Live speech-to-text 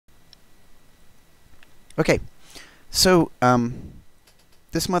Okay, so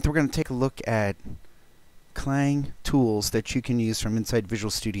this month we're going to take a look at Clang tools that you can use from inside Visual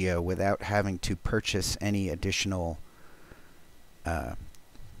Studio without having to purchase any additional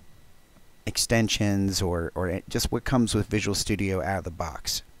extensions or just what comes with Visual Studio out of the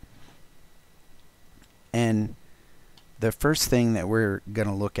box. And the first thing that we're going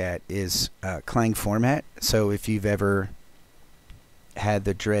to look at is clang-format. So if you've ever had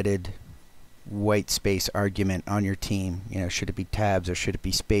the dreaded white space argument on your team, you know, should it be tabs or should it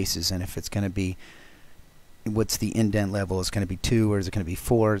be spaces, and if it's going to be, what's the indent level, is it going to be 2 or is it going to be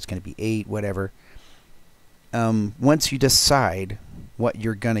 4, is it going to be 8, whatever. Once you decide what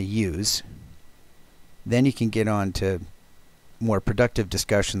you're going to use, then you can get on to more productive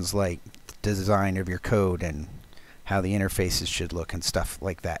discussions like the design of your code and how the interfaces should look and stuff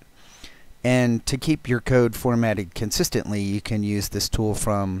like that. And to keep your code formatted consistently, you can use this tool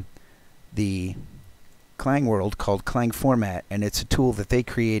from the Clang world called clang-format, and it's a tool that they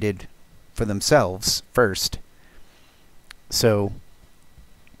created for themselves first. So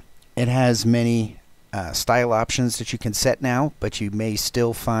it has many style options that you can set now, but you may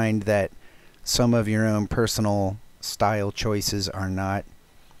still find that some of your own personal style choices are not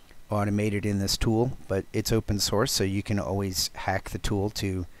automated in this tool, but it's open source, so you can always hack the tool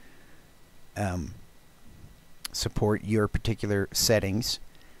to support your particular settings.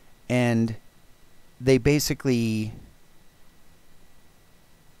 And they basically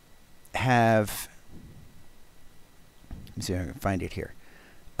have, let me see if I can find it here.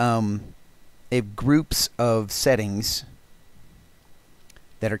 They have groups of settings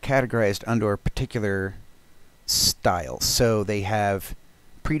that are categorized under a particular style. So they have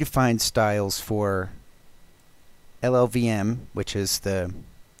predefined styles for LLVM, which is the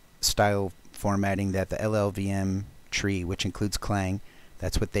style formatting that the LLVM tree, which includes Clang,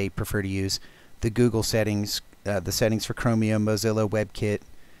 that's what they prefer to use. The Google settings, the settings for Chromium, Mozilla, WebKit,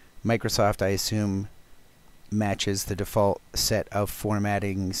 Microsoft, I assume, matches the default set of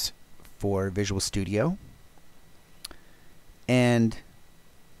formattings for Visual Studio. And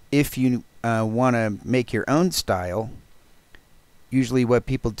if you want to make your own style, usually what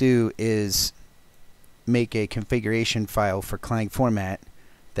people do is make a configuration file for clang-format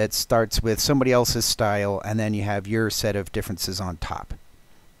that starts with somebody else's style, and then you have your set of differences on top.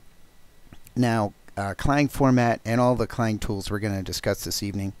 Now, clang-format and all the Clang tools we're going to discuss this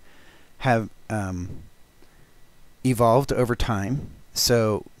evening have evolved over time.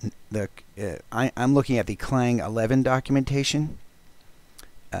 So I'm looking at the Clang 11 documentation,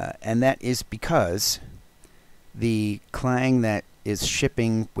 and that is because the Clang that is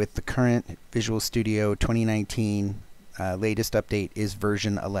shipping with the current Visual Studio 2019 latest update is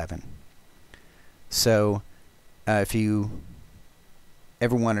version 11. So if you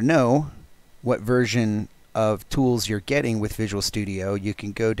ever want to know what version of tools you're getting with Visual Studio, you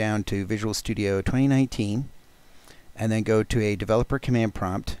can go down to Visual Studio 2019 and then go to a developer command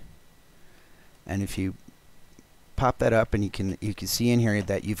prompt, and if you pop that up, and you can see in here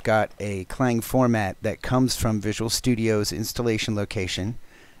that you've got a clang-format that comes from Visual Studio's installation location,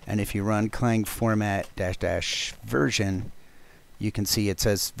 and if you run clang-format -- version, you can see it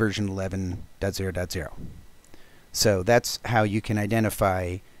says version 11.0.0. So that's how you can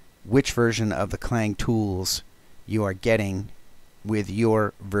identify which version of the Clang tools you are getting with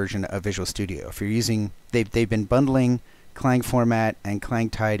your version of Visual Studio. If you're using, they've been bundling clang-format and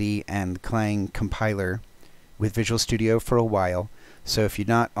clang-tidy and Clang compiler with Visual Studio for a while. So if you're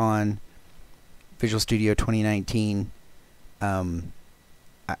not on Visual Studio 2019,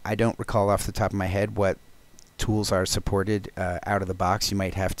 I don't recall off the top of my head what tools are supported out of the box. You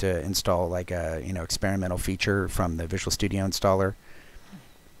might have to install like a experimental feature from the Visual Studio installer.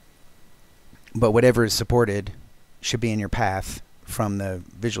 But whatever is supported should be in your path from the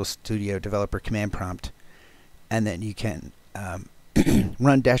Visual Studio developer command prompt, and then you can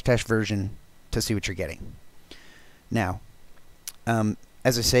run -- version to see what you're getting. Now,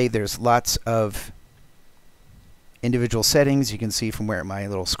 as I say, there's lots of individual settings. You can see from where my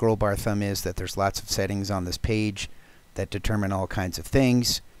little scroll bar thumb is that there's lots of settings on this page that determine all kinds of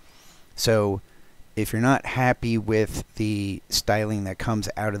things. So if you're not happy with the styling that comes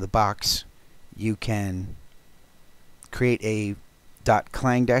out of the box, you can create a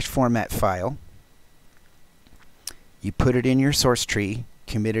 .clang-format file. You put it in your source tree,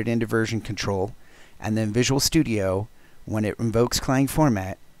 commit it into version control, and then Visual Studio, when it invokes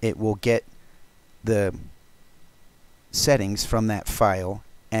clang-format, it will get the settings from that file,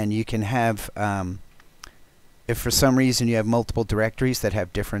 and you can have, if for some reason you have multiple directories that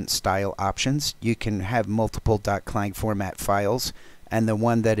have different style options, you can have multiple .clang-format files, and the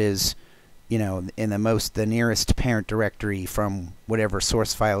one that is you know, in the nearest parent directory from whatever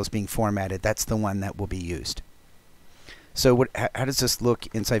source file is being formatted, that's the one that will be used. So how does this look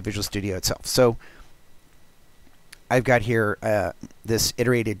inside Visual Studio itself? So I've got here this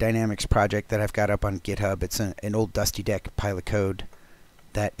iterated dynamics project that I've got up on GitHub. It's an old Dusty Deck pile of code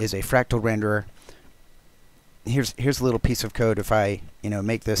that is a fractal renderer. Here's a little piece of code. If I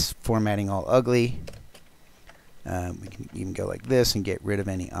make this formatting all ugly, we can even go like this and get rid of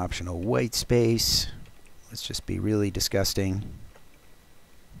any optional white space. Let's just be really disgusting.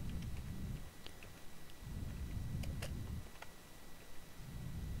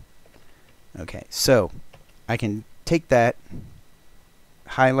 Okay, so I can take that,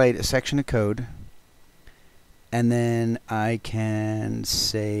 highlight a section of code, and then I can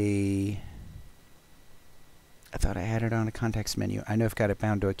say, I thought I had it on a context menu. I know I've got it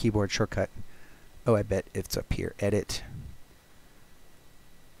bound to a keyboard shortcut. Oh, I bet it's up here. Edit.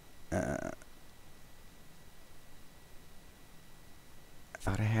 I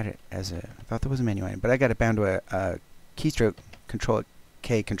thought I had it as a, I thought there was a menu item, but I got it bound to a keystroke, Control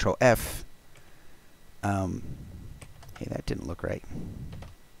K, Control F. Hey, that didn't look right.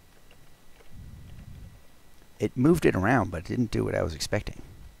 It moved it around, but it didn't do what I was expecting.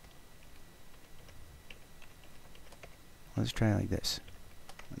 Let's try like this.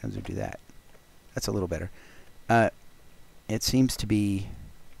 What does it do that? That's a little better. It seems to be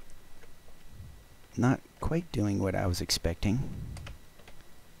not quite doing what I was expecting.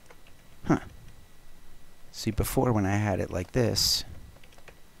 Huh. See, before when I had it like this,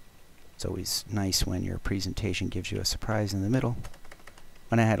 it's always nice when your presentation gives you a surprise in the middle.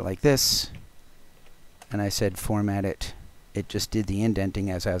 When I had it like this, and I said format it, it just did the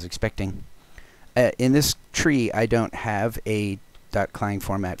indenting as I was expecting. In this tree, I don't have a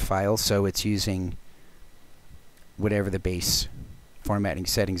 .clang-format file, so it's using whatever the base formatting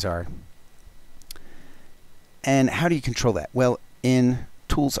settings are. And how do you control that? Well, in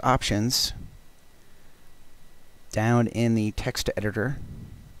Tools Options, down in the text editor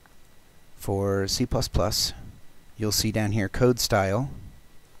for C++, you'll see down here Code Style,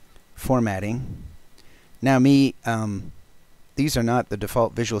 Formatting. Now these are not the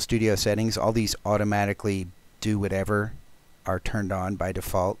default Visual Studio settings. All these automatically do whatever are turned on by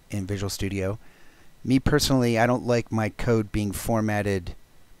default in Visual Studio. Me personally, I don't like my code being formatted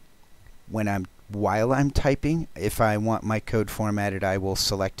while I'm typing. If I want my code formatted, I will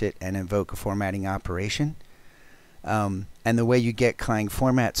select it and invoke a formatting operation. And the way you get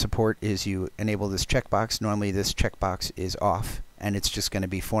clang-format support is you enable this checkbox. Normally this checkbox is off, and it's just going to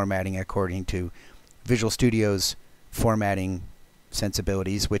be formatting according to Visual Studio's formatting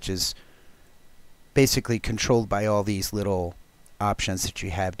sensibilities, which is basically controlled by all these little options that you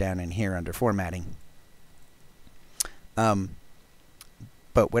have down in here under formatting.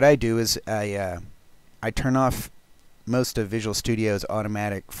 But what I do is I turn off most of Visual Studio's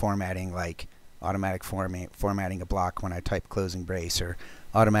automatic formatting, like automatic formatting a block when I type closing brace, or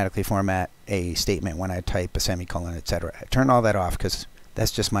automatically format a statement when I type a semicolon, etc. I turn all that off because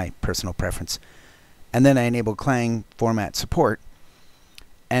that's just my personal preference. And then I enable clang-format support,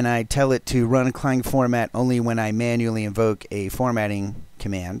 and I tell it to run clang-format only when I manually invoke a formatting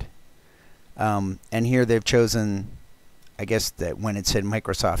command. And here they've chosen, I guess that when it said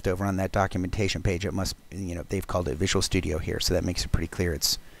Microsoft over on that documentation page, it must, they've called it Visual Studio here, so that makes it pretty clear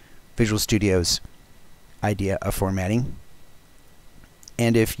it's Visual Studio's idea of formatting.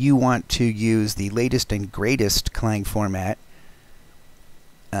 And if you want to use the latest and greatest Clang format,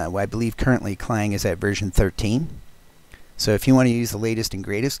 well, I believe currently Clang is at version 13. So if you want to use the latest and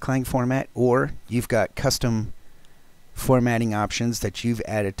greatest Clang format, or you've got custom formatting options that you've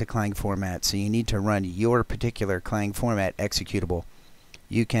added to Clang format, so you need to run your particular Clang format executable,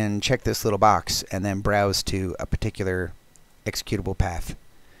 you can check this little box and then browse to a particular executable path.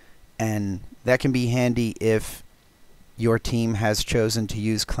 And that can be handy if your team has chosen to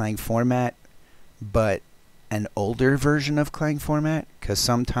use Clang format, but an older version of Clang format, because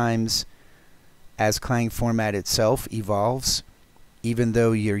sometimes as Clang format itself evolves, even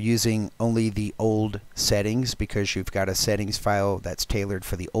though you're using only the old settings because you've got a settings file that's tailored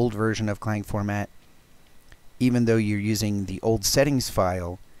for the old version of Clang format, even though you're using the old settings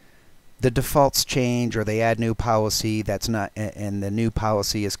file, the defaults change or they add new policy that's not, and the new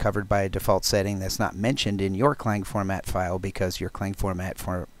policy is covered by a default setting that's not mentioned in your Clang format file because your Clang format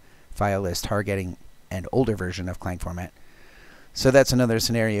file is targeting an older version of Clang format. So that's another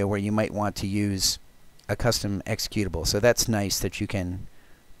scenario where you might want to use a custom executable. So that's nice that you can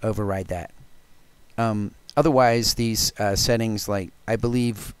override that. Otherwise, these settings, like I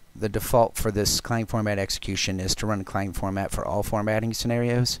believe the default for this Clang format execution is to run Clang format for all formatting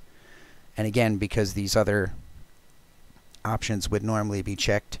scenarios. And again, because these other options would normally be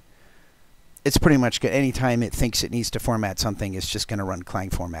checked, it's pretty much good. Anytime it thinks it needs to format something, it's just going to run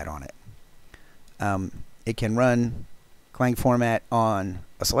clang-format on it. It can run clang-format on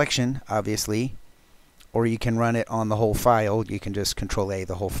a selection, obviously, or you can run it on the whole file. You can just Control-A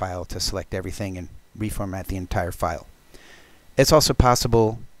the whole file to select everything and reformat the entire file. It's also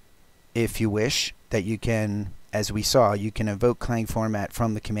possible, if you wish, that you can, as we saw, you can invoke clang-format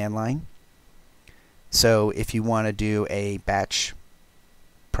from the command line. So if you want to do a batch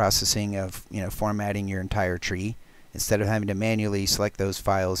processing of, formatting your entire tree, instead of having to manually select those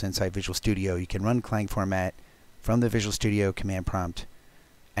files inside Visual Studio, you can run clang-format from the Visual Studio command prompt,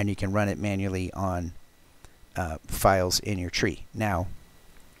 and you can run it manually on files in your tree. Now,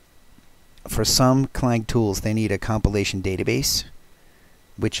 for some Clang tools, they need a compilation database,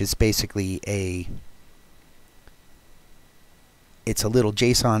 which is basically it's a little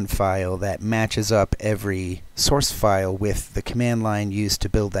JSON file that matches up every source file with the command line used to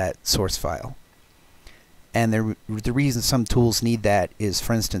build that source file. And the reason some tools need that is,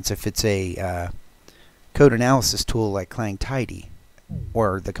 for instance, if it's a code analysis tool like clang-tidy,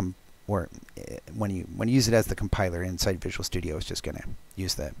 or when you use it as the compiler inside Visual Studio, it's just going to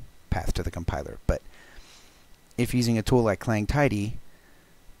use the path to the compiler. But if using a tool like clang-tidy,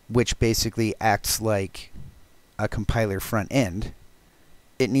 which basically acts like a compiler front end,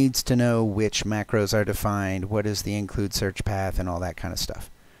 it needs to know which macros are defined, what is the include search path, and all that kind of stuff.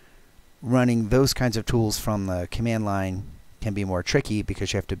 Running those kinds of tools from the command line can be more tricky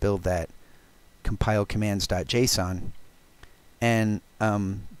because you have to build that compile commands.json, and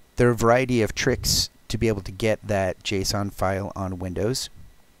there are a variety of tricks to be able to get that JSON file on Windows,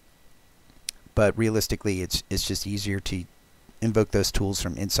 but realistically it's just easier to invoke those tools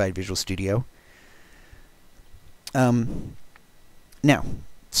from inside Visual Studio. Now,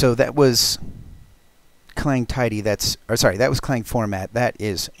 so that was clang-tidy. That was clang-format. That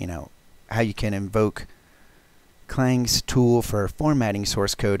is, how you can invoke Clang's tool for formatting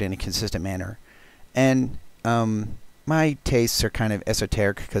source code in a consistent manner. And my tastes are kind of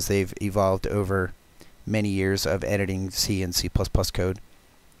esoteric because they've evolved over many years of editing C and C++ code.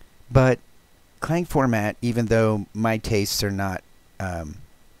 But clang-format, even though my tastes are not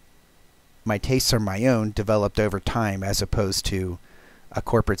my tastes are my own, developed over time as opposed to a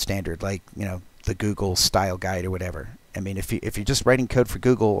corporate standard like the Google style guide or whatever. I mean, if you're just writing code for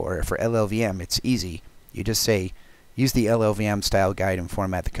Google or for LLVM, it's easy. You just say use the LLVM style guide and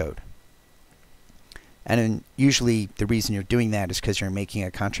format the code. And then usually the reason you're doing that is because you're making a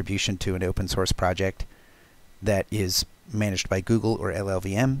contribution to an open source project that is managed by Google or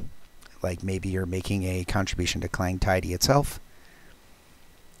LLVM. Like maybe you're making a contribution to clang-tidy itself.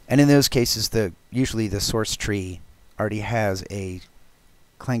 And in those cases, usually the source tree already has a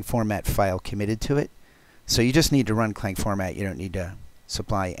clang-format file committed to it. So you just need to run clang-format. You don't need to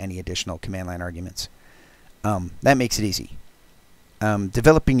supply any additional command line arguments. That makes it easy.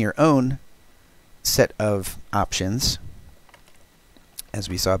 Developing your own set of options, as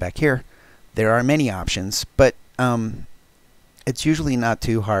we saw back here, there are many options, but it's usually not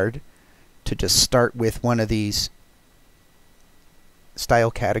too hard to just start with one of these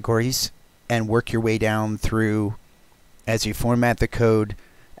style categories and work your way down through as you format the code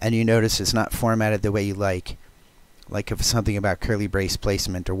and you notice it's not formatted the way you like if it's something about curly brace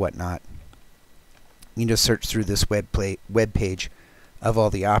placement or whatnot. You can just search through this web page of all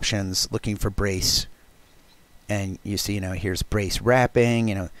the options looking for brace, and you see, here's brace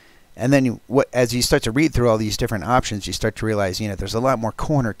wrapping, and then as you start to read through all these different options, you start to realize, there's a lot more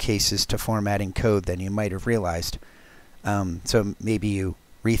corner cases to formatting code than you might have realized. So maybe you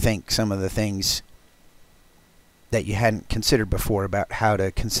rethink some of the things that you hadn't considered before about how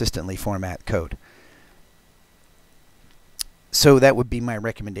to consistently format code. So that would be my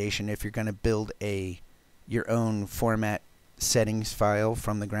recommendation if you're going to build your own format settings file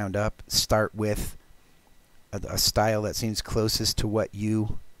from the ground up. Start with a style that seems closest to what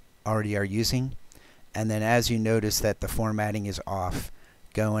you already are using, and then as you notice that the formatting is off,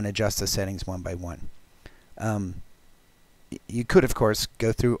 go and adjust the settings one by one. You could, of course,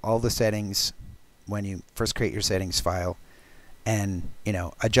 go through all the settings when you first create your settings file and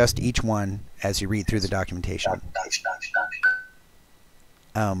adjust each one as you read through the documentation.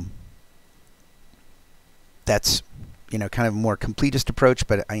 That's kind of a more completist approach,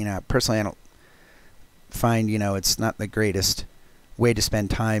 but personally I don't find it's not the greatest way to spend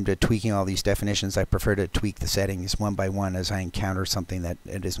time to tweaking all these definitions. I prefer to tweak the settings one by one as I encounter something that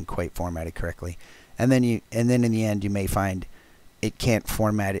it isn't quite formatted correctly. And then in the end you may find it can't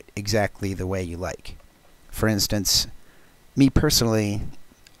format it exactly the way you like. For instance, me personally,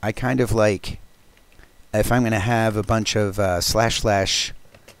 I kind of like, if I'm going to have a bunch of //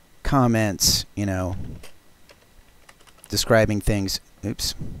 comments, you know, describing things,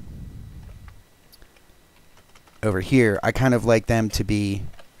 oops, over here, I kind of like them to be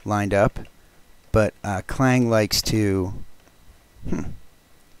lined up, but Clang likes to,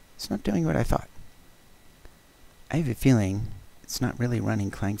 it's not doing what I thought. I have a feeling it's not really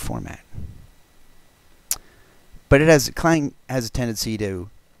running Clang format. But Clang has a tendency to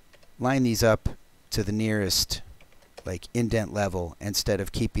line these up to the nearest like indent level instead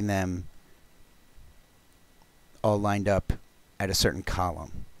of keeping them all lined up at a certain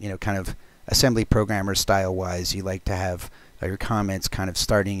column. You know, kind of assembly programmer style wise, you like to have your comments kind of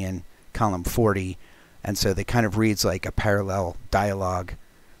starting in column 40, and so they kind of reads like a parallel dialogue,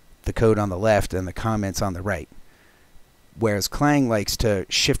 the code on the left and the comments on the right. Whereas Clang likes to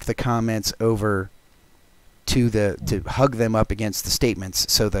shift the comments over to hug them up against the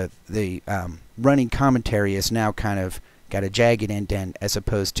statements, so that the running commentary is now kind of got a jagged indent as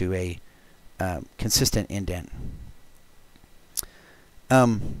opposed to a consistent indent.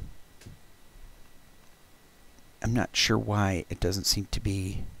 I'm not sure why it doesn't seem to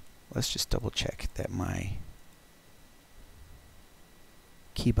be. Let's just double check that my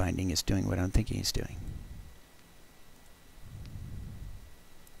key binding is doing what I'm thinking it's doing.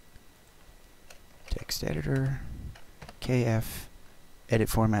 Text editor, KF, edit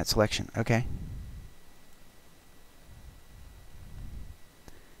format selection. Okay.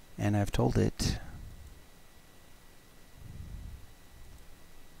 And I've told it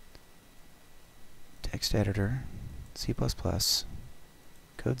text editor, C++,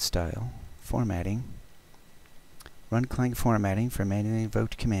 code style, formatting, run Clang formatting for manually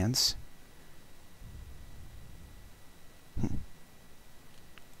invoked commands.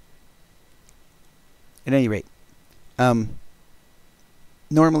 At any rate,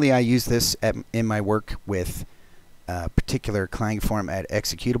 normally I use this in my work with a particular Clang format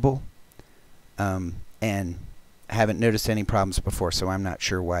executable, and haven't noticed any problems before, so I'm not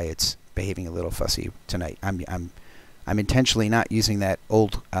sure why it's behaving a little fussy tonight. I'm intentionally not using that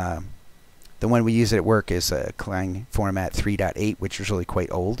old. The one we use at work is a Clang format 3.8, which is really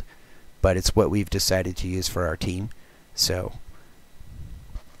quite old, but it's what we've decided to use for our team. So.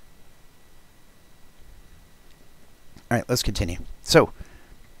 All right, let's continue. So,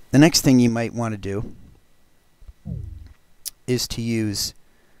 the next thing you might want to do is to use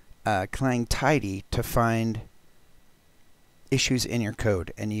clang-tidy to find issues in your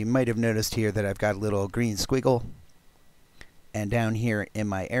code. And you might have noticed here that I've got a little green squiggle. And down here in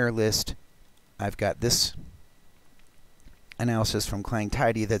my error list, I've got this analysis from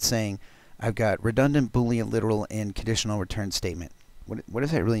clang-tidy that's saying I've got redundant Boolean literal and conditional return statement. What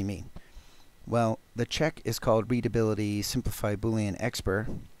does that really mean? Well, the check is called Readability Simplify Boolean Expr,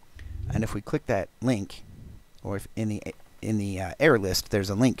 and if we click that link, or if in the error list,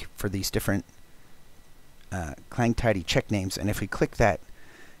 there's a link for these different clang-tidy check names, and if we click that,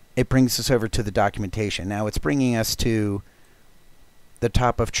 it brings us over to the documentation. Now it's bringing us to the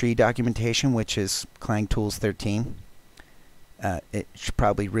top of tree documentation, which is Clang Tools 13. It should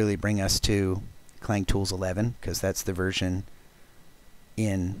probably really bring us to Clang Tools 11, because that's the version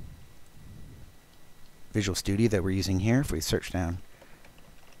in Visual Studio that we're using here. If we search down,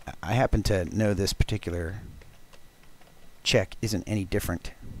 I happen to know this particular check isn't any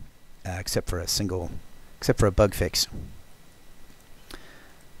different, except for a bug fix.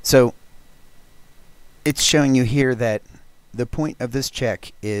 So it's showing you here that the point of this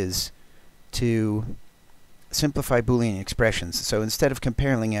check is to simplify Boolean expressions. So instead of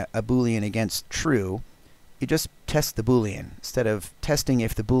comparing a Boolean against true, you just test the Boolean. Instead of testing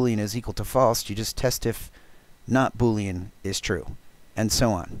if the Boolean is equal to false, you just test if not Boolean is true, and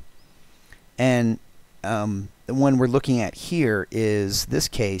so on. And the one we're looking at here is this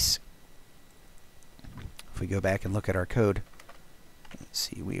case. If we go back and look at our code, let's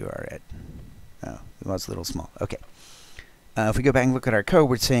see, we are at, oh, it was a little small. Okay. If we go back and look at our code,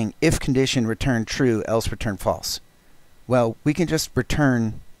 we're saying if condition return true, else return false. Well, we can just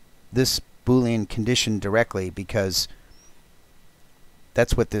return this Boolean condition directly, because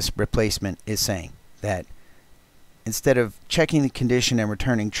that's what this replacement is saying, that instead of checking the condition and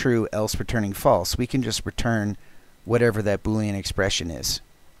returning true, else returning false, we can just return whatever that Boolean expression is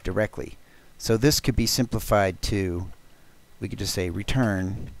directly. So this could be simplified to, we could just say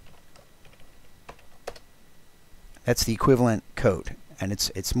return. That's the equivalent code, and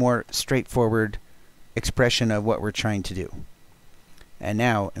it's more straightforward expression of what we're trying to do. And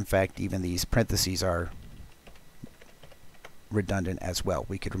now, in fact, even these parentheses are redundant as well.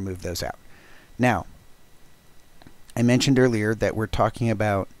 We could remove those out. Now, I mentioned earlier that we're talking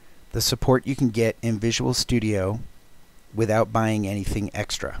about the support you can get in Visual Studio without buying anything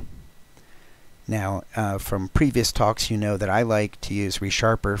extra. Now, from previous talks, you know that I like to use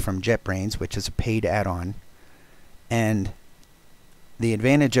ReSharper from JetBrains, which is a paid add-on. And the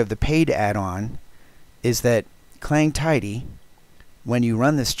advantage of the paid add-on is that clang-tidy, when you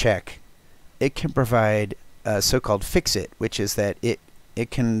run this check, it can provide a so-called fix-it, which is that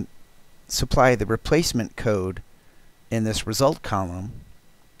it can supply the replacement code in this result column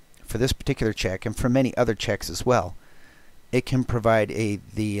for this particular check and for many other checks as well. It can provide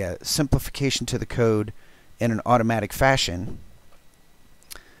the simplification to the code in an automatic fashion.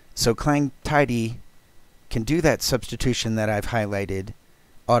 So clang-tidy can do that substitution that I've highlighted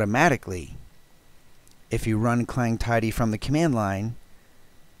automatically. If you run clang-tidy from the command line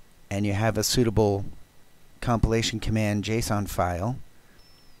and you have a suitable compilation command JSON file,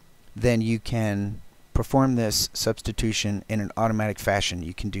 then you can perform this substitution in an automatic fashion.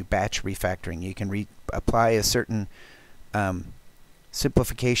 You can do batch refactoring. You can apply a certain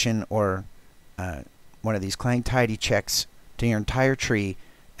simplification or one of these clang-tidy checks to your entire tree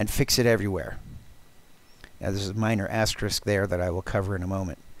and fix it everywhere. Now there's a minor asterisk there that I will cover in a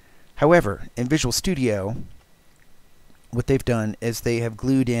moment. However, in Visual Studio, what they've done is they have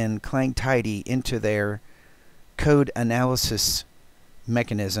glued in clang-tidy into their code analysis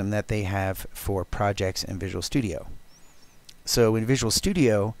mechanism that they have for projects in Visual Studio. So in Visual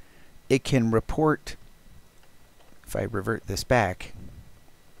Studio, it can report, if I revert this back,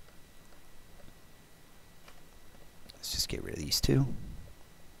 let's just get rid of these two.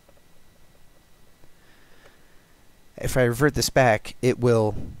 If I revert this back, it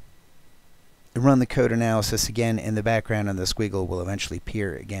will run the code analysis again in the background, and the squiggle will eventually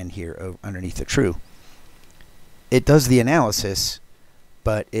appear again here underneath the true. It does the analysis,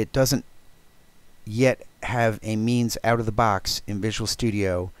 but it doesn't yet have a means out of the box in Visual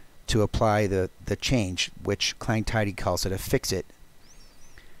Studio to apply the change, which clang-tidy calls it a fix-it.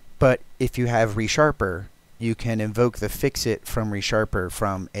 But if you have ReSharper, you can invoke the fix-it from ReSharper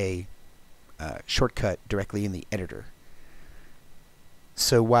from a shortcut directly in the editor.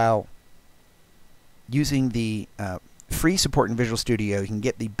 So while using the free support in Visual Studio, you can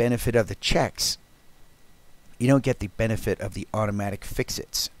get the benefit of the checks, you don't get the benefit of the automatic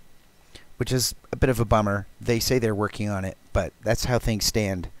fix-its, which is a bit of a bummer. They say they're working on it, but that's how things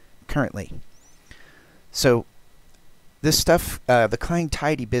stand currently. So this stuff, the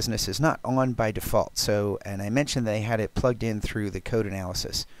clang-tidy business is not on by default. So, and I mentioned they had it plugged in through the code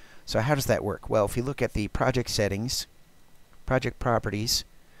analysis. So how does that work? Well, if you look at the project settings, project properties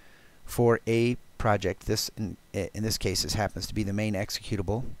for a project, this in this case this happens to be the main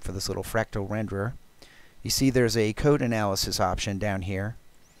executable for this little fractal renderer. You see there's a code analysis option down here.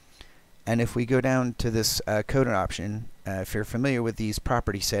 And if we go down to this code option, if you're familiar with these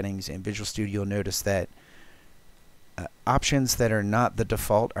property settings in Visual Studio, you'll notice that options that are not the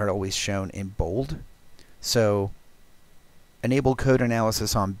default are always shown in bold. So enable code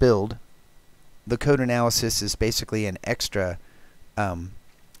analysis on build. The code analysis is basically an extra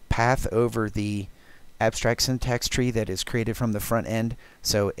path over the abstract syntax tree that is created from the front end.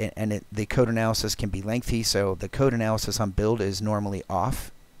 So the code analysis can be lengthy, so the code analysis on build is normally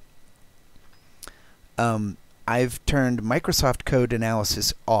off. I've turned Microsoft code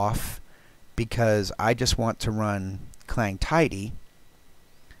analysis off because I just want to run clang-tidy,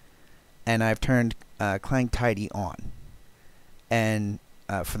 and I've turned clang-tidy on. And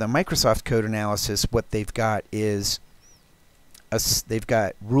for the Microsoft code analysis, what they've got is they've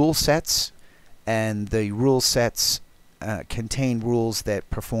got rule sets, and the rule sets contain rules that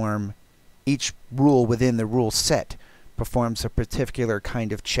perform, each rule within the rule set performs a particular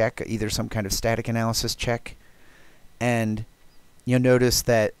kind of check, either some kind of static analysis check. And you'll notice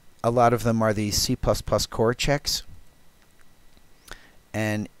that a lot of them are these C++ core checks.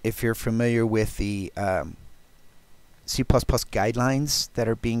 And if you're familiar with the C++ guidelines that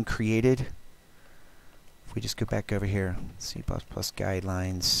are being created, if we just go back over here, C++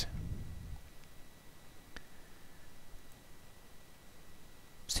 guidelines,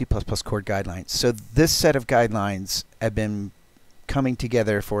 C++ core guidelines. So this set of guidelines have been coming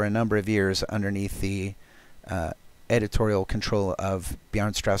together for a number of years underneath the editorial control of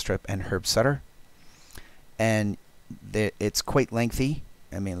Bjarne Stroustrup and Herb Sutter. And it's quite lengthy.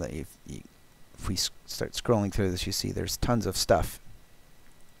 I mean, if we start scrolling through this, you see there's tons of stuff.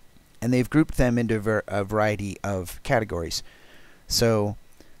 And they've grouped them into a variety of categories. So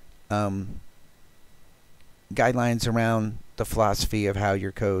guidelines around the philosophy of how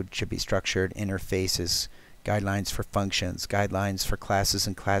your code should be structured, interfaces, guidelines for functions, guidelines for classes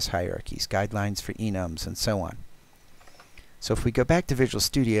and class hierarchies, guidelines for enums, and so on. So if we go back to Visual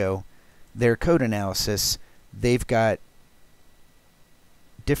Studio, their code analysis, they've got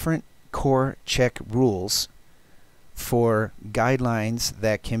different core check rules for guidelines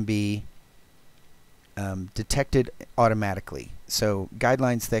that can be detected automatically. So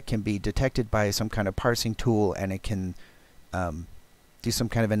guidelines that can be detected by some kind of parsing tool, and it can do some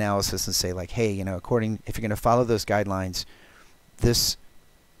kind of analysis and say like, hey, if you're going to follow those guidelines, this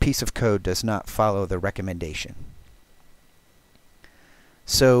piece of code does not follow the recommendation.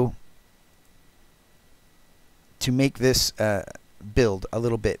 So to make this build a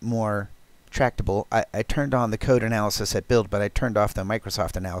little bit more tractable, I turned on the code analysis at build, but I turned off the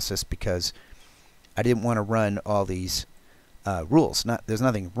Microsoft analysis because I didn't want to run all these rules. There's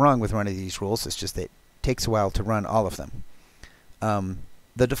nothing wrong with running these rules, it's just that it takes a while to run all of them.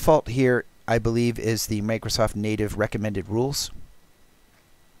 The default here, I believe, is the Microsoft native recommended rules.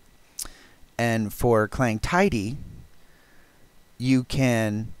 And for clang-tidy, you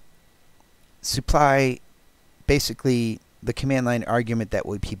can supply basically the command line argument that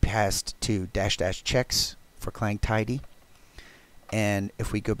would be passed to --checks for clang-tidy. And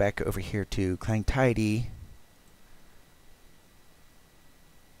if we go back over here to clang-tidy,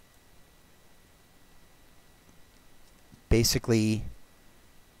 basically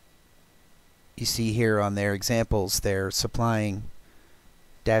you see here on their examples, they're supplying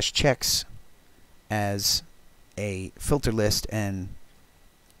 -checks as a filter list, and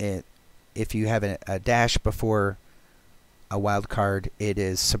if you have a dash before a wildcard, it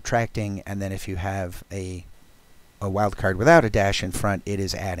is subtracting, and then if you have a wildcard without a dash in front, it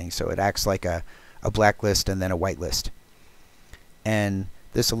is adding. So it acts like a black list and then a white list. And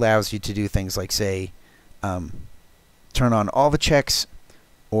this allows you to do things like, say, turn on all the checks,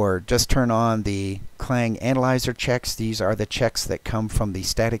 or just turn on the Clang analyzer checks. These are the checks that come from the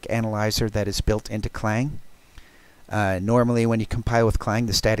static analyzer that is built into Clang. Normally when you compile with Clang,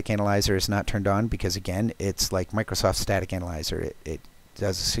 the static analyzer is not turned on because, again, it's like Microsoft static analyzer. It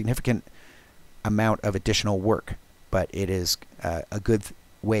does a significant amount of additional work, but it is a good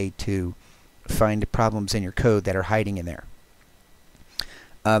way to find problems in your code that are hiding in there.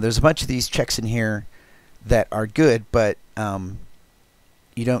 There's a bunch of these checks in here that are good, but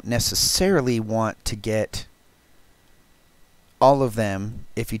you don't necessarily want to get all of them.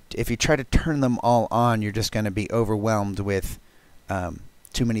 If you try to turn them all on, you're just going to be overwhelmed with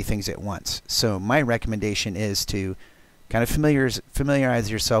too many things at once. So my recommendation is to kind of familiarize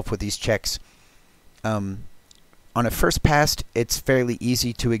yourself with these checks. On a first pass, it's fairly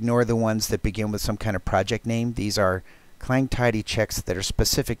easy to ignore the ones that begin with some kind of project name. These are clang-tidy checks that are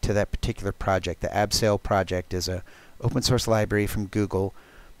specific to that particular project. The Abseil project is a open source library from Google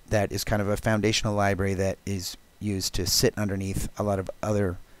that is kind of a foundational library that is used to sit underneath a lot of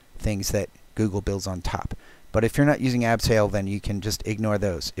other things that Google builds on top. But if you're not using Abseil, then you can just ignore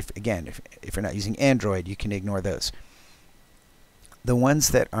those. If you're not using Android, you can ignore those. The ones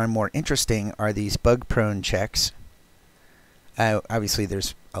that are more interesting are these bug-prone checks. Obviously,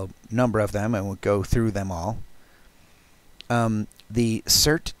 there's a number of them, and we'll go through them all. The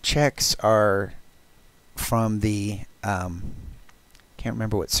cert checks are from the can't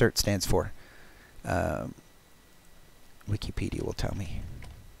remember what cert stands for. Wikipedia will tell me.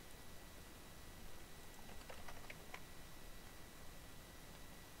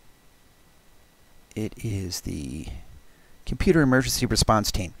 It is the Computer Emergency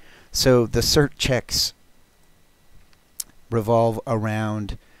Response Team. So the cert checks revolve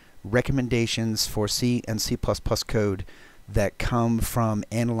around recommendations for C and C++ code that come from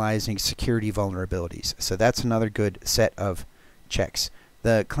analyzing security vulnerabilities. So that's another good set of checks.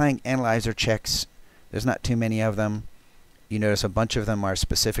 The Clang analyzer checks, there's not too many of them. You notice a bunch of them are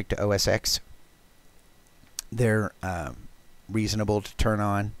specific to OS X. They're reasonable to turn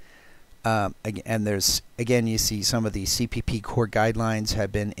on. And there's, again, you see some of the CPP core guidelines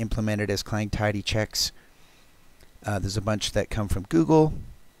have been implemented as clang-tidy checks. There's a bunch that come from Google.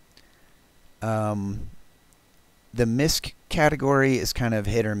 The MISC category is kind of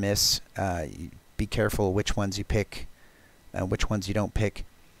hit or miss. Be careful which ones you pick, which ones you don't pick.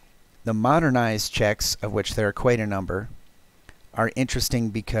 The modernized checks, of which there are quite a number, are interesting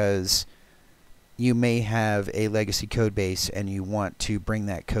because you may have a legacy code base and you want to bring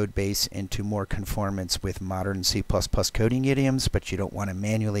that code base into more conformance with modern C++ coding idioms, but you don't want to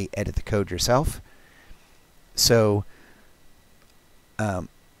manually edit the code yourself. So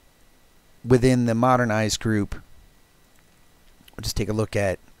within the modernized group, we'll just take a look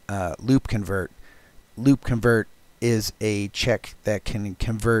at loop convert. Loop convert is a check that can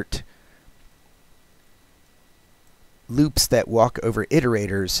convert loops that walk over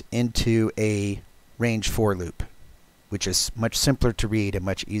iterators into a range for loop. which is much simpler to read and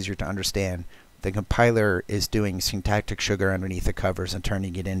much easier to understand. The compiler is doing syntactic sugar underneath the covers and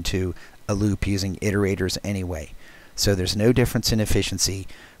turning it into a loop using iterators anyway. So there's no difference in efficiency,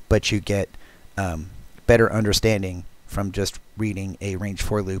 but you get better understanding from just reading a range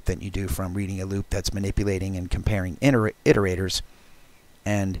for loop than you do from reading a loop that's manipulating and comparing iterators.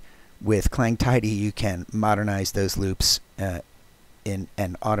 And with clang-tidy, you can modernize those loops in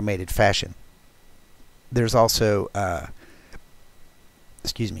an automated fashion. There's also,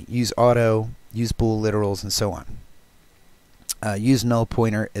 use auto, use bool literals, and so on. Use null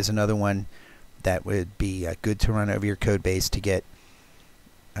pointer is another one that would be good to run over your code base to get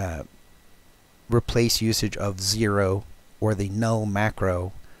replace usage of 0 or the null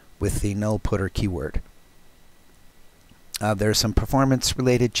macro with the null putter keyword. There are some performance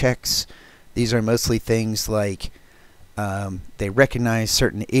related checks. These are mostly things like they recognize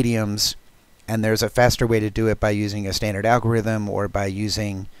certain idioms, and there's a faster way to do it by using a standard algorithm or by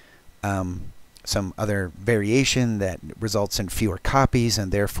using some other variation that results in fewer copies,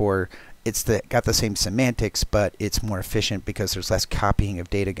 and therefore it's got the same semantics, but it's more efficient because there's less copying of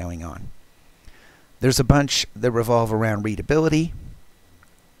data going on. There's a bunch that revolve around readability.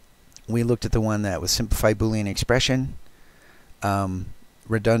 We looked at the one that was simplified Boolean expression.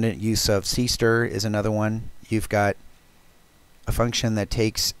 Redundant use of CStir is another one. You've got a function that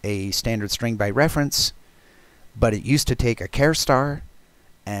takes a standard string by reference, but it used to take a char star,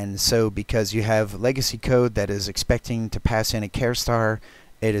 and so because you have legacy code that is expecting to pass in a char star,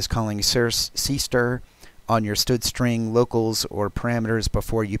 it is calling CStir on your std string locals or parameters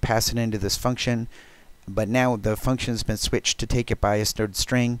before you pass it into this function. But now the function's been switched to take it by a std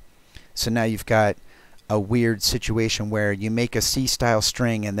string, so now you've got a weird situation where you make a C-style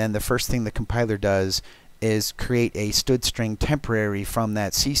string, and then the first thing the compiler does is create a std string temporary from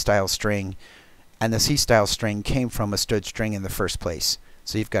that C-style string, and the C-style string came from a std string in the first place.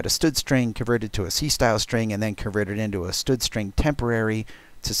 So you've got a std string converted to a C-style string and then converted into a std string temporary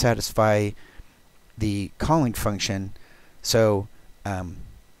to satisfy the calling function. So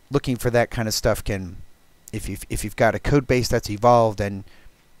looking for that kind of stuff can, if you've got a code base that's evolved and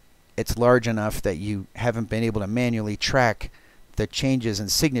it's large enough that you haven't been able to manually track the changes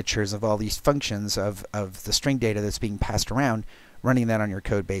and signatures of all these functions of the string data that's being passed around, running that on your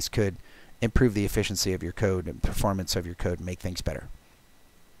code base could improve the efficiency of your code and performance of your code and make things better.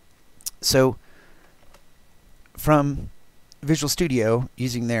 So from Visual Studio,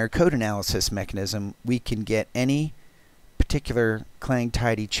 using their code analysis mechanism, we can get any particular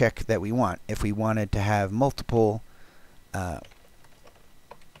clang-tidy check that we want. If we wanted to have multiple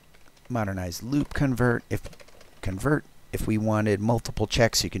modernized loop convert, if we wanted multiple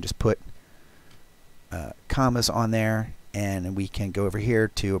checks, you can just put commas on there, and we can go over here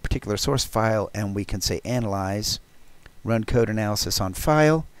to a particular source file, and we can say analyze, run code analysis on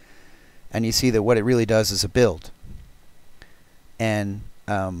file, and you see that what it really does is a build. And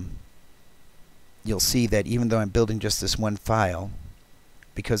you'll see that even though I'm building just this one file,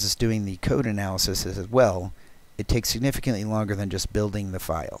 because it's doing the code analysis as well, it takes significantly longer than just building the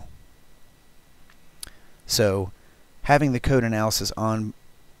file. So having the code analysis on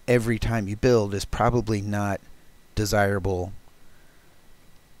every time you build is probably not desirable,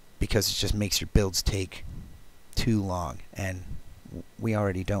 because it just makes your builds take too long, and we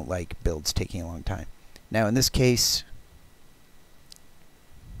already don't like builds taking a long time. Now in this case,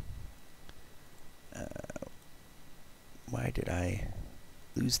 why did I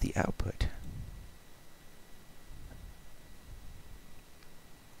lose the output?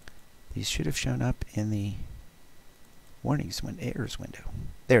 These should have shown up in the warnings when errors window.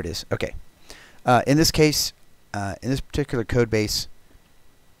 There it is. Okay. In this case, in this particular code base,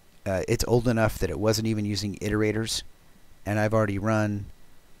 it's old enough that it wasn't even using iterators, and I've already run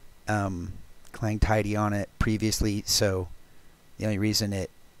clang-tidy on it previously, so the only reason it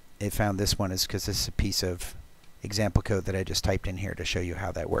found this one is because this is a piece of example code that I just typed in here to show you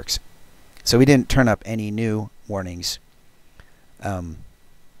how that works. So we didn't turn up any new warnings.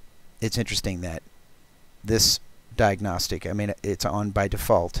 It's interesting that this diagnostic, I mean, it's on by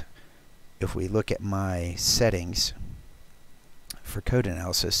default. If we look at my settings for code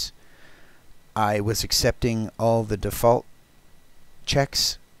analysis, I was accepting all the default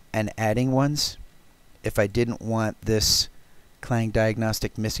checks and adding ones. If I didn't want this Clang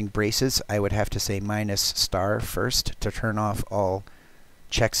diagnostic missing braces, I would have to say -* first to turn off all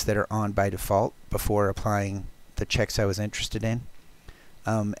checks that are on by default before applying the checks I was interested in.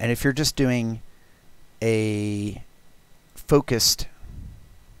 And if you're just doing a focused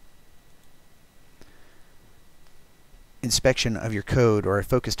inspection of your code or a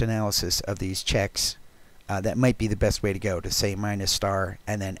focused analysis of these checks, that might be the best way to go, to say minus star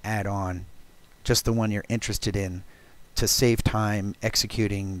and then add on just the one you're interested in to save time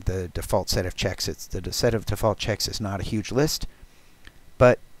executing the default set of checks. The set of default checks is not a huge list,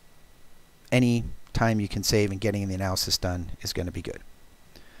 but any time you can save in getting the analysis done is going to be good.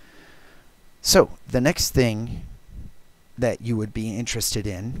 So the next thing that you would be interested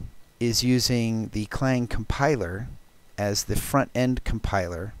in is using the Clang compiler as the front-end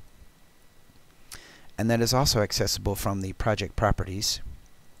compiler, and that is also accessible from the project properties.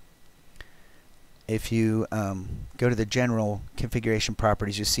 If you go to the general configuration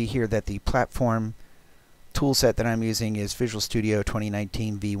properties, you see here that the platform toolset that I'm using is Visual Studio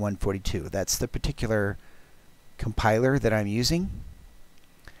 2019 V142. That's the particular compiler that I'm using.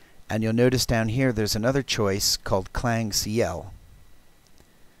 And you'll notice down here there's another choice called clang-cl.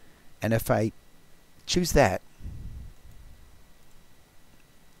 And if I choose that,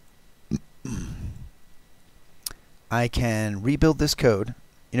 I can rebuild this code.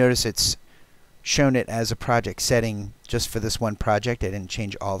 You notice it's shown it as a project setting just for this one project. I didn't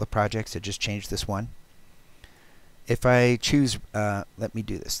change all the projects, I just changed this one. If I choose, let me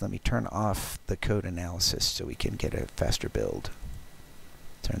do this. Let me turn off the code analysis so we can get a faster build.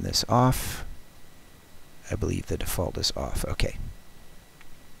 Turn this off. I believe the default is off. Okay.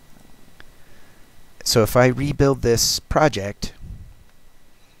 So if I rebuild this project,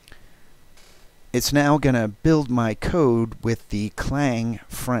 it's now going to build my code with the Clang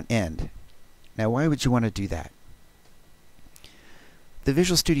front end. Now, why would you want to do that? The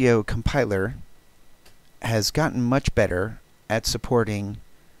Visual Studio compiler has gotten much better at supporting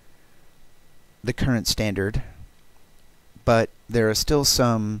the current standard, but there are still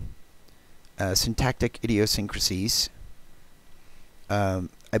some syntactic idiosyncrasies.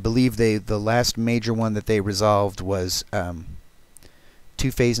 I believe the last major one that they resolved was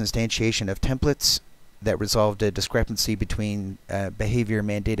two-phase instantiation of templates that resolved a discrepancy between behavior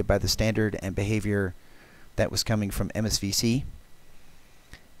mandated by the standard and behavior that was coming from MSVC.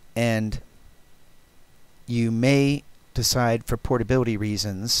 And you may decide for portability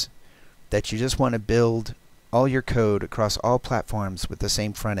reasons that you just want to build all your code across all platforms with the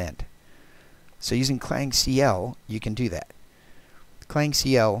same front end. So using clang-cl, you can do that.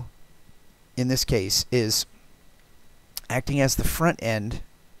 Clang-cl, in this case, is acting as the front end,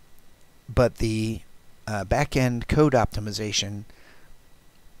 but the back-end code optimization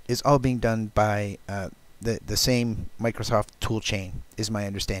is all being done by the same Microsoft toolchain, is my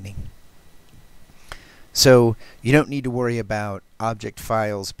understanding. So you don't need to worry about object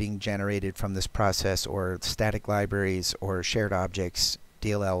files being generated from this process, or static libraries or shared objects,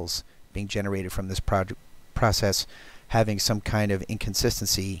 DLLs, being generated from this process having some kind of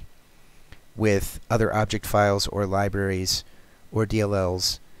inconsistency with other object files or libraries or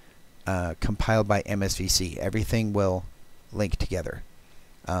DLLs compiled by MSVC. Everything will link together.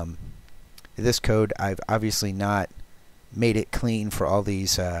 This code, I've obviously not made it clean for all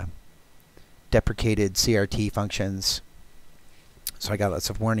these deprecated CRT functions, so I got lots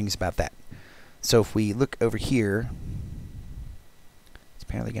of warnings about that. So if we look over here, it's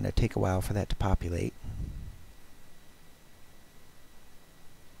apparently going to take a while for that to populate.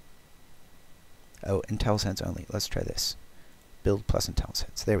 Oh, IntelliSense only. Let's try this. Build plus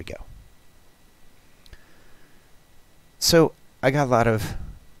IntelliSense. There we go. So I got a lot of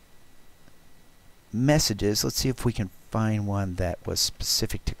messages. Let's see if we can find one that was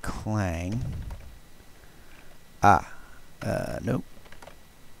specific to Clang. Nope.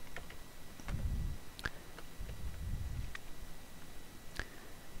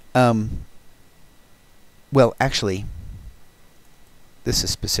 Well, actually, this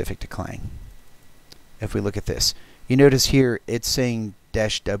is specific to Clang. If we look at this, you notice here it's saying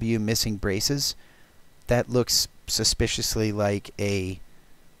 -w missing braces. That looks suspiciously like a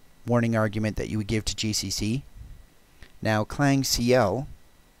warning argument that you would give to GCC. Now, clang-cl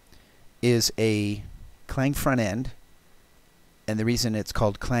is a Clang front end, and the reason it's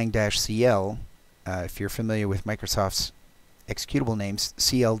called clang-cl, if you're familiar with Microsoft's executable names,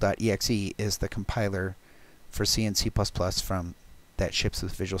 cl.exe is the compiler for C and C++ from that ships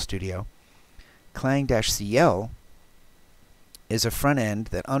with Visual Studio. Clang-cl is a front end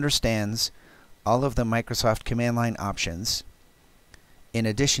that understands all of the Microsoft command line options in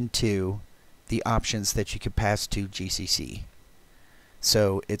addition to the options that you could pass to GCC.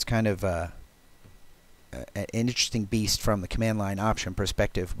 So it's kind of an interesting beast from the command line option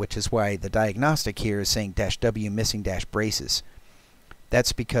perspective, which is why the diagnostic here is saying -w missing -braces.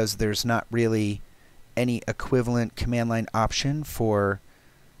 That's because there's not really any equivalent command line option for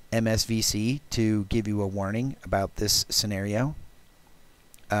MSVC to give you a warning about this scenario.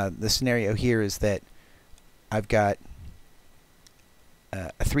 The scenario here is that I've got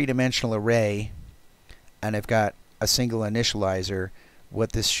a three-dimensional array, and I've got a single initializer,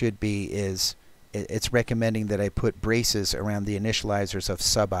 what this should be is it's recommending that I put braces around the initializers of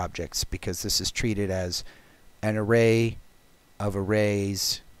sub-objects, because this is treated as an array of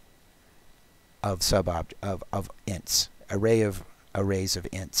arrays of ints, array of arrays of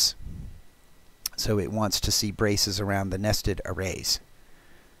ints. So it wants to see braces around the nested arrays.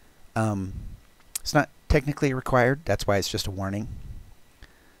 It's not technically required, that's why it's just a warning.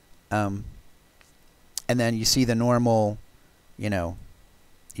 And then you see the normal,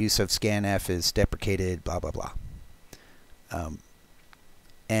 use of scanf is deprecated, blah blah blah.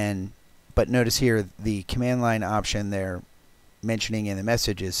 But notice here the command line option they're mentioning in the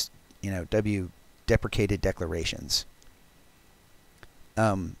message is W deprecated declarations.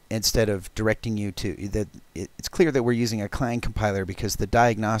 Instead of directing you to that, it's clear that we're using a Clang compiler because the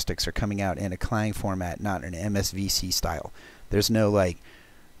diagnostics are coming out in a Clang format, not an MSVC style. There's no like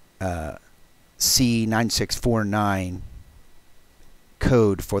C9649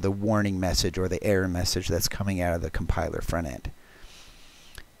 code for the warning message or the error message that's coming out of the compiler front end.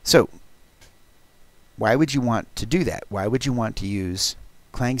 So why would you want to do that? Why would you want to use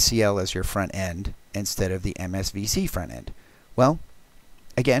clang-cl as your front end instead of the MSVC front end? Well,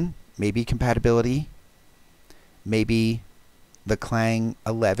 again, maybe compatibility, maybe the Clang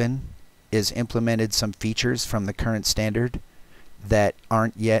 11 is implemented some features from the current standard that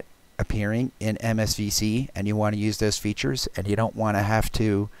aren't yet appearing in MSVC, and you want to use those features, and you don't want to have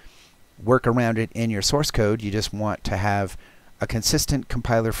to work around it in your source code. You just want to have a consistent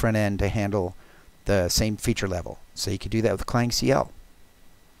compiler front end to handle the same feature level. So you could do that with clang-cl.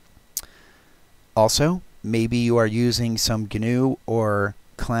 Also, maybe you are using some GNU or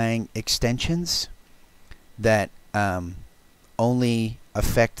Clang extensions that only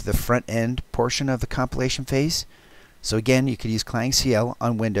affect the front end portion of the compilation phase. So again, you could use clang-cl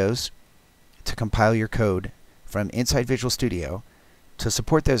on Windows to compile your code from inside Visual Studio to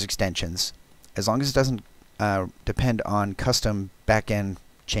support those extensions, as long as it doesn't depend on custom backend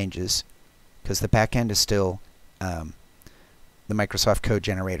changes, because the backend is still the Microsoft Code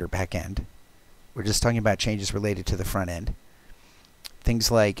Generator backend. We're just talking about changes related to the front end. Things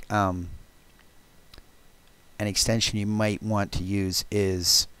like an extension you might want to use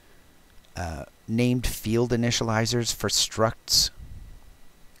is named field initializers for structs.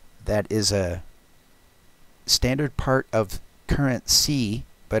 That is a standard part of current C,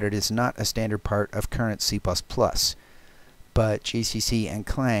 but it is not a standard part of current C++. But GCC and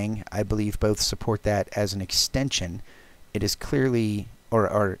Clang, I believe, both support that as an extension. It is clearly,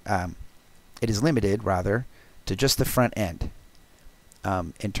 it is limited, rather, to just the front end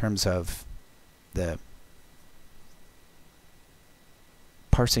in terms of the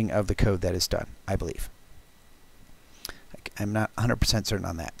parsing of the code that is done, I believe. I'm not 100% certain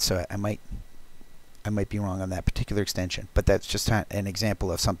on that, so I might be wrong on that particular extension, but that's just an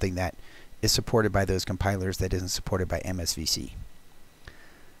example of something that is supported by those compilers that isn't supported by MSVC.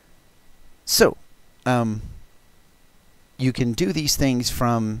 So, you can do these things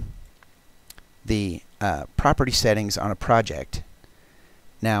from the property settings on a project.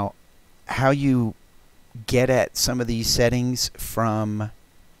 Now, how you get at some of these settings from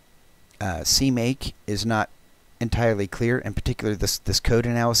CMake is not entirely clear, in particular this code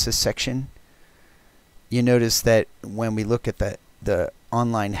analysis section. You notice that when we look at the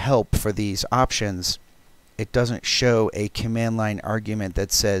online help for these options, it doesn't show a command line argument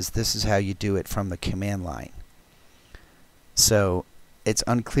that says this is how you do it from the command line. So it's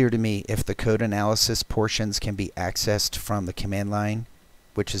unclear to me if the code analysis portions can be accessed from the command line,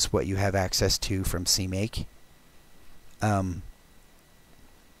 which is what you have access to from CMake.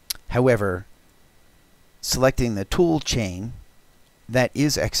 However, selecting the tool chain, that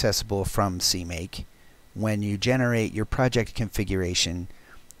is accessible from CMake. When you generate your project configuration,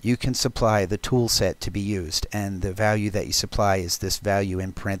 you can supply the tool set to be used, and the value that you supply is this value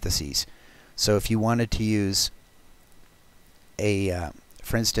in parentheses. So if you wanted to use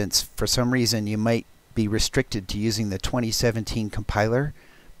for instance, for some reason you might be restricted to using the 2017 compiler,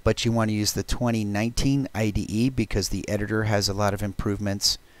 but you want to use the 2019 IDE because the editor has a lot of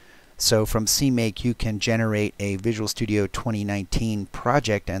improvements. So from CMake you can generate a Visual Studio 2019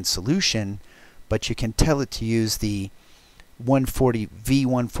 project and solution, but you can tell it to use the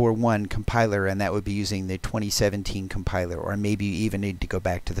V141 compiler, and that would be using the 2017 compiler, or maybe you even need to go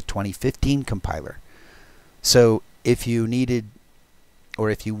back to the 2015 compiler. So if you needed,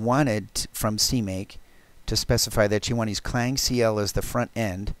 or if you wanted from CMake to specify that you want to use clang-cl as the front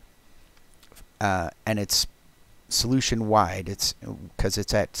end, and it's solution wide, it's because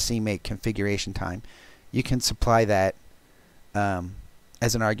it's at CMake configuration time, you can supply that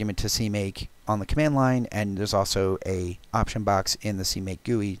as an argument to CMake on the command line, and there's also a option box in the CMake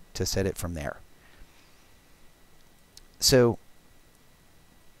GUI to set it from there. So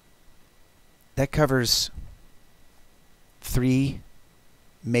that covers 3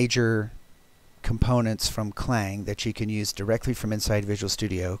 major components from Clang that you can use directly from inside Visual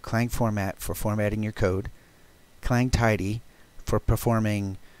Studio: clang-format for formatting your code, clang-tidy for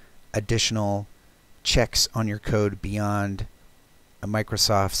performing additional checks on your code beyond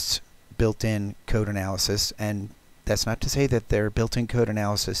Microsoft's built-in code analysis. And that's not to say that their built-in code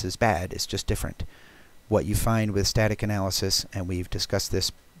analysis is bad, it's just different. What you find with static analysis, and we've discussed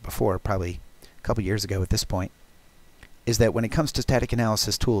this before, probably a couple years ago at this point, is that when it comes to static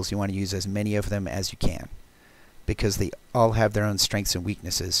analysis tools, you want to use as many of them as you can, because they all have their own strengths and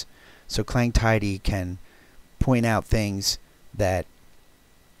weaknesses. So clang-tidy can point out things that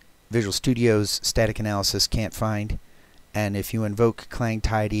Visual Studio's static analysis can't find, and if you invoke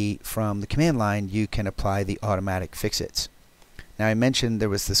clang-tidy from the command line, you can apply the automatic fix-its. Now, I mentioned there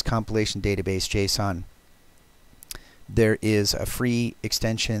was this compilation database, JSON. There is a free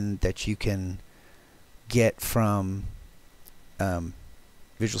extension that you can get from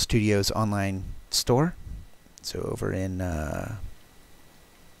Visual Studio's online store. So over in, I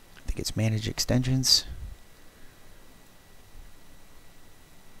think it's Manage Extensions.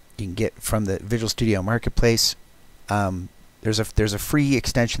 You can get from the Visual Studio Marketplace. There's a free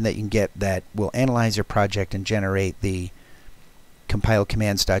extension that you can get that will analyze your project and generate the compile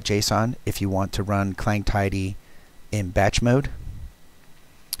commands.json if you want to run clang-tidy in batch mode.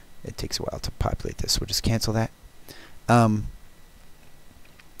 It takes a while to populate this. We'll just cancel that.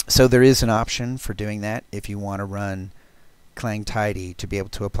 So there is an option for doing that if you want to run clang-tidy to be able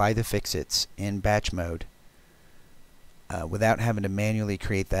to apply the fix-its in batch mode without having to manually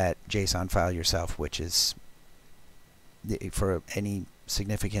create that JSON file yourself, which is, for any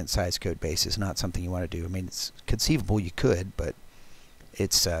significant size code base, is not something you want to do. I mean, it's conceivable you could, but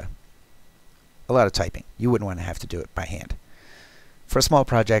it's a lot of typing. You wouldn't want to have to do it by hand. For a small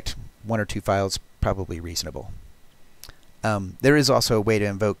project, 1 or 2 files, probably reasonable. There is also a way to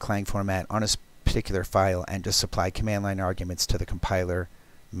invoke clang-format on a particular file and just supply command line arguments to the compiler,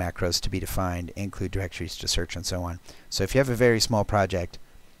 macros to be defined, include directories to search, and so on. So if you have a very small project,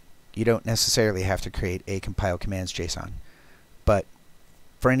 you don't necessarily have to create a compile commands JSON. But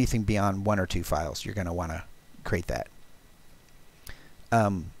for anything beyond 1 or 2 files, you're going to want to create that.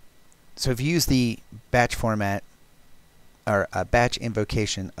 So if you use the batch format, or a batch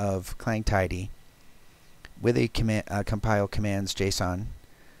invocation of clang-tidy with a compile commands JSON,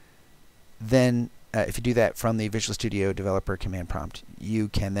 then if you do that from the Visual Studio developer command prompt, you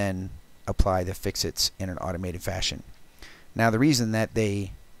can then apply the fix-its in an automated fashion. Now, the reason that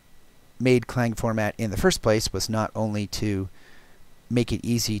they made clang-format in the first place was not only to make it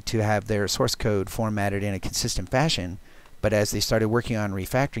easy to have their source code formatted in a consistent fashion, but as they started working on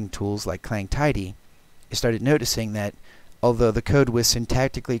refactoring tools like clang-tidy, they started noticing that although the code was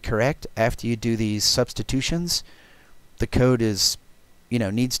syntactically correct, after you do these substitutions, the code is,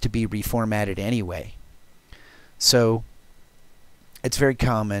 needs to be reformatted anyway. So it's very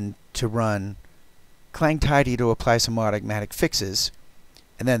common to run clang-tidy to apply some automatic fixes,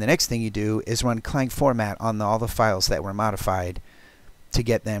 and then the next thing you do is run clang-format on all the files that were modified to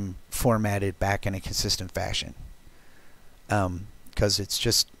get them formatted back in a consistent fashion. Because it's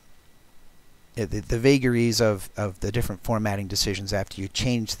just the vagaries of the different formatting decisions after you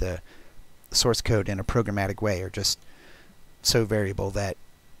change the source code in a programmatic way are just so variable that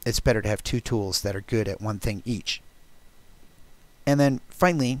it's better to have 2 tools that are good at one thing each. And then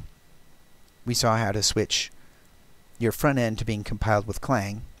finally, we saw how to switch your front end to being compiled with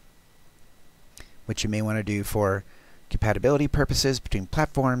Clang, which you may want to do for compatibility purposes between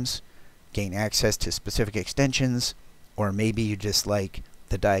platforms, gain access to specific extensions, or maybe you just like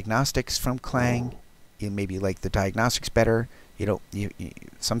the diagnostics from Clang. You maybe like the diagnostics better.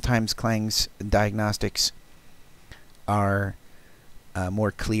 Sometimes Clang's diagnostics are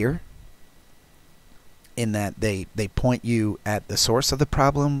more clear in that they point you at the source of the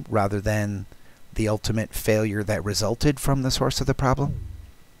problem rather than the ultimate failure that resulted from the source of the problem.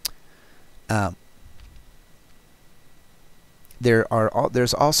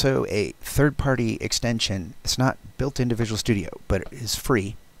 There's also a third-party extension. It's not built into Visual Studio, but it is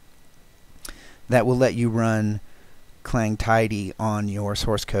free, that will let you run clang-tidy on your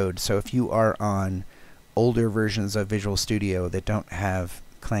source code. So if you are on older versions of Visual Studio that don't have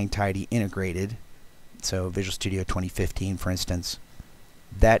clang-tidy integrated, so Visual Studio 2015, for instance,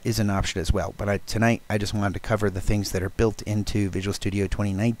 that is an option as well. But tonight I just wanted to cover the things that are built into Visual Studio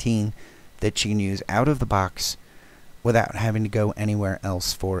 2019 that you can use out of the box without having to go anywhere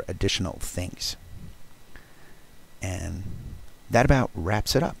else for additional things. And that about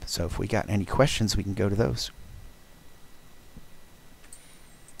wraps it up. So if we got any questions, we can go to those.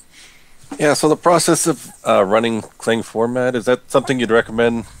 Yeah, so the process of running clang-format, is that something you'd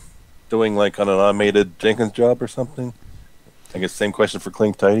recommend doing like on an automated Jenkins job or something? I guess same question for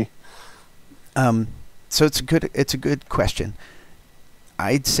clang-tidy. So it's a good question.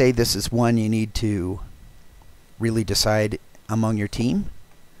 I'd say this is one you need to really decide among your team.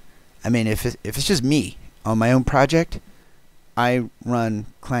 I mean, if it's just me on my own project, I run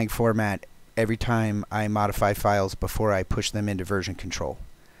clang-format every time I modify files before I push them into version control.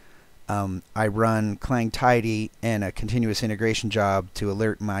 I run clang-tidy in a continuous integration job to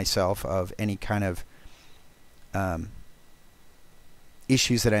alert myself of any kind of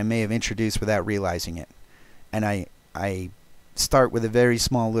issues that I may have introduced without realizing it. And I start with a very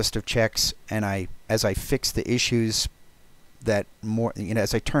small list of checks, and as I fix the issues that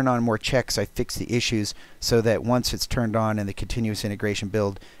as I turn on more checks, I fix the issues so that once it's turned on in the continuous integration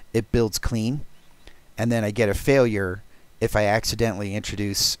build, it builds clean. And then I get a failure if I accidentally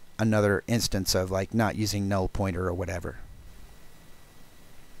introduce another instance of like not using null pointer or whatever.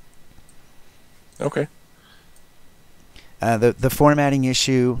 Okay. The formatting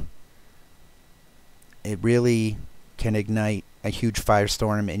issue, it really can ignite a huge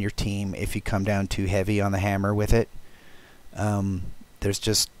firestorm in your team if you come down too heavy on the hammer with it. There's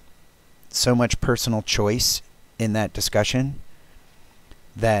just so much personal choice in that discussion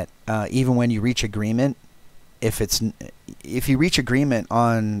that even when you reach agreement, if you reach agreement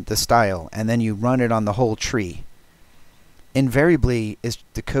on the style and then you run it on the whole tree, invariably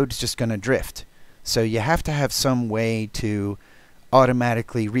the code is just going to drift. So you have to have some way to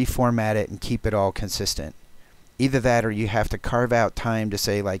automatically reformat it and keep it all consistent. Either that, or you have to carve out time to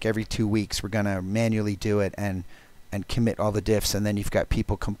say, like, every 2 weeks we're going to manually do it and commit all the diffs, and then you've got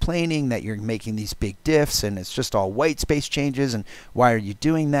people complaining that you're making these big diffs and it's just all white space changes, and why are you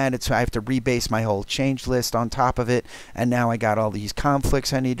doing that? I have to rebase my whole change list on top of it, and now I got all these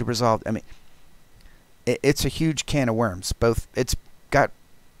conflicts I need to resolve. I mean, it's a huge can of worms. It's got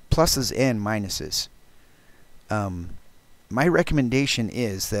pluses and minuses. My recommendation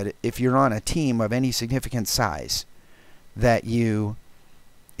is that if you're on a team of any significant size, that if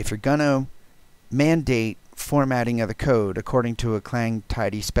you're going to mandate formatting of the code according to a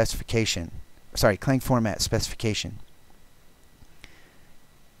clang-tidy specification, clang-format specification,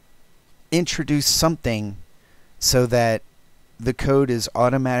 introduce something so that the code is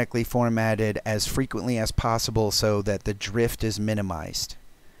automatically formatted as frequently as possible so that the drift is minimized.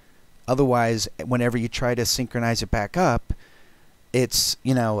 Otherwise, whenever you try to synchronize it back up, it's,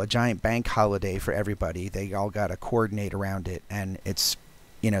 a giant bank holiday for everybody. They all got to coordinate around it, and it's,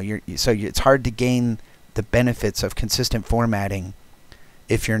 it's hard to gain the benefits of consistent formatting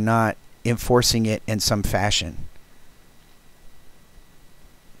if you're not enforcing it in some fashion.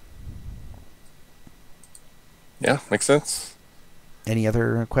 Yeah, makes sense. Any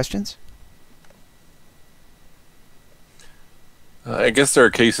other questions? I guess there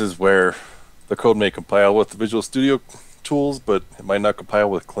are cases where the code may compile with the Visual Studio tools, but it might not compile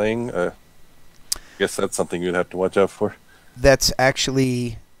with Clang. I guess that's something you'd have to watch out for. That's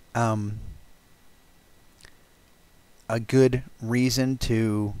actually a good reason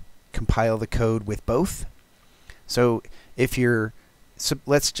to compile the code with both. So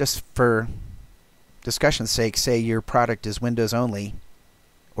let's just for discussion's sake say your product is Windows only,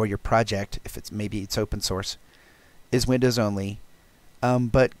 or your project, if maybe it's open source, is Windows only,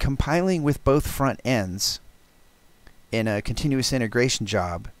 but compiling with both front ends in a continuous integration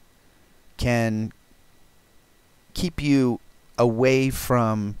job can keep you away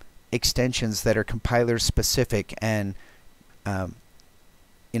from extensions that are compiler specific and kind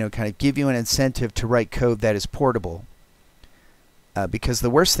of give you an incentive to write code that is portable. Because the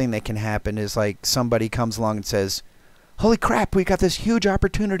worst thing that can happen is like somebody comes along and says, holy crap, we got this huge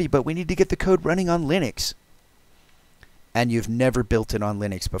opportunity, but we need to get the code running on Linux. And you've never built it on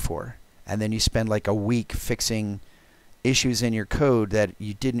Linux before. And then you spend like a week fixing issues in your code that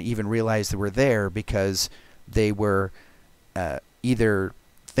you didn't even realize they were there because they were either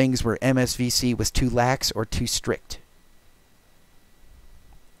things where MSVC was too lax or too strict.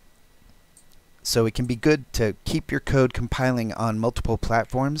 So it can be good to keep your code compiling on multiple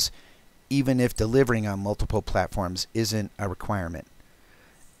platforms, even if delivering on multiple platforms isn't a requirement.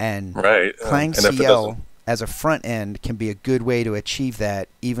 And right. clang-cl as a front end can be a good way to achieve that,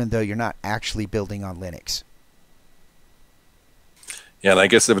 even though you're not actually building on Linux. Yeah, and I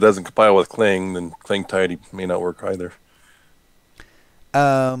guess if it doesn't compile with Clang, then clang-tidy may not work either.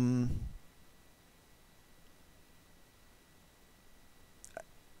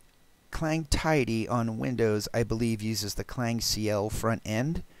 clang-tidy on Windows, I believe, uses the clang-cl front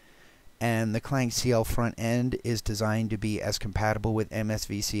end, and the clang-cl front end is designed to be as compatible with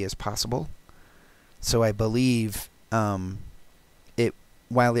MSVC as possible. So I believe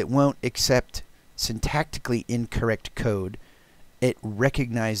while it won't accept syntactically incorrect code, it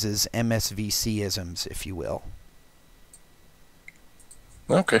recognizes MSVC-isms, if you will.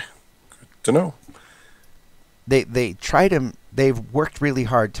 Okay, good to know. They've worked really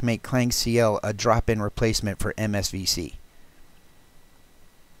hard to make clang-cl a drop-in replacement for MSVC.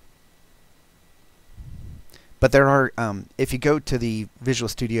 But there are, if you go to the Visual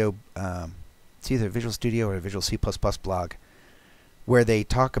Studio, it's either Visual Studio or Visual C++ blog, where they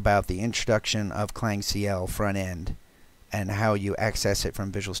talk about the introduction of clang-cl front end and how you access it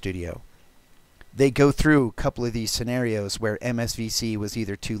from Visual Studio. They go through a couple of these scenarios where MSVC was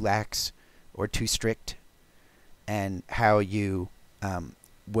either too lax or too strict, and how you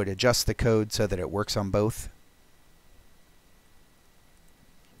would adjust the code so that it works on both.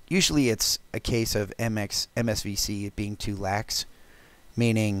 Usually it's a case of MSVC being too lax,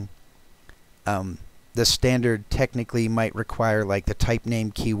 meaning the standard technically might require like the type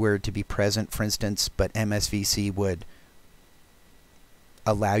name keyword to be present, for instance, but MSVC would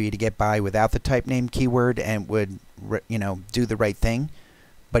allow you to get by without the type name keyword and would do the right thing.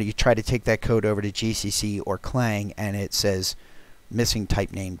 But you try to take that code over to GCC or Clang and it says missing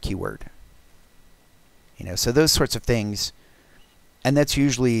type name keyword. So those sorts of things, and that's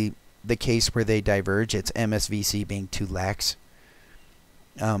usually the case where they diverge. It's MSVC being too lax.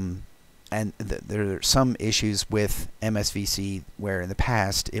 And there are some issues with MSVC where in the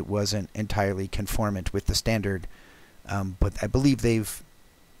past it wasn't entirely conformant with the standard, but I believe they've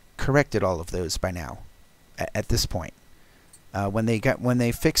corrected all of those by now at this point. When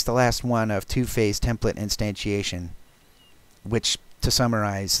they fixed the last one of two-phase template instantiation, which, to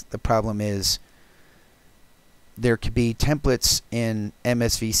summarize, the problem is there could be templates in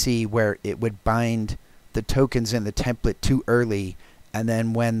MSVC where it would bind the tokens in the template too early, and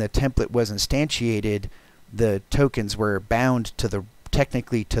then when the template was instantiated, the tokens were bound to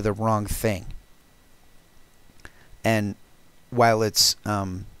technically to the wrong thing. And while it's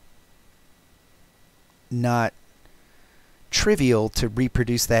not trivial to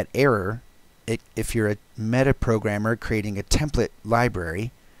reproduce that error, if you're a metaprogrammer creating a template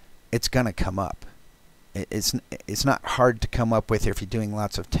library, it's going to come up. It's not hard to come up with if you're doing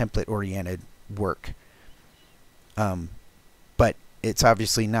lots of template-oriented work. But it's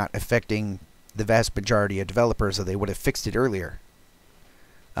obviously not affecting the vast majority of developers, or they would have fixed it earlier.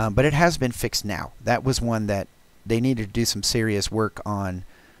 But it has been fixed now. That was one that they needed to do some serious work on,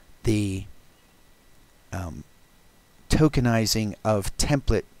 the tokenizing of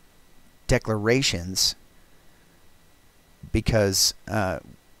template declarations, because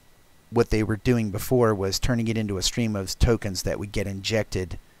what they were doing before was turning it into a stream of tokens that would get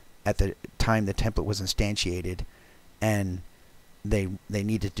injected at the time the template was instantiated, and they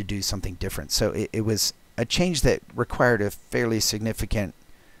needed to do something different. So it was a change that required a fairly significant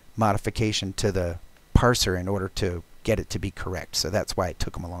modification to the parser in order to get it to be correct. So that's why it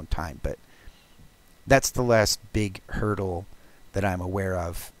took them a long time. But that's the last big hurdle that I'm aware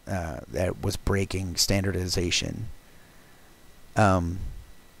of that was breaking standardization. I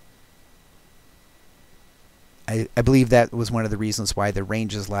believe that was one of the reasons why the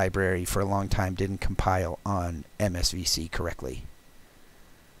ranges library for a long time didn't compile on MSVC correctly.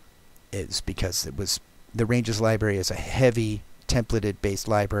 It's because the ranges library is a heavy templated based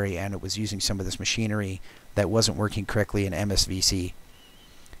library, and it was using some of this machinery that wasn't working correctly in MSVC.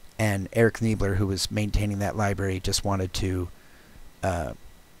 And Eric Niebler, who was maintaining that library, just wanted to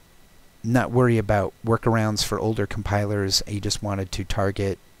not worry about workarounds for older compilers. He just wanted to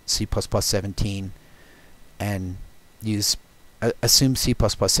target C++ 17 and assume C++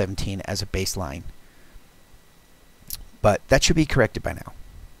 17 as a baseline. But that should be corrected by now.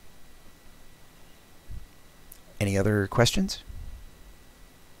 Any other questions?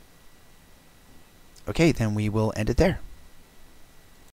 Okay, then we will end it there.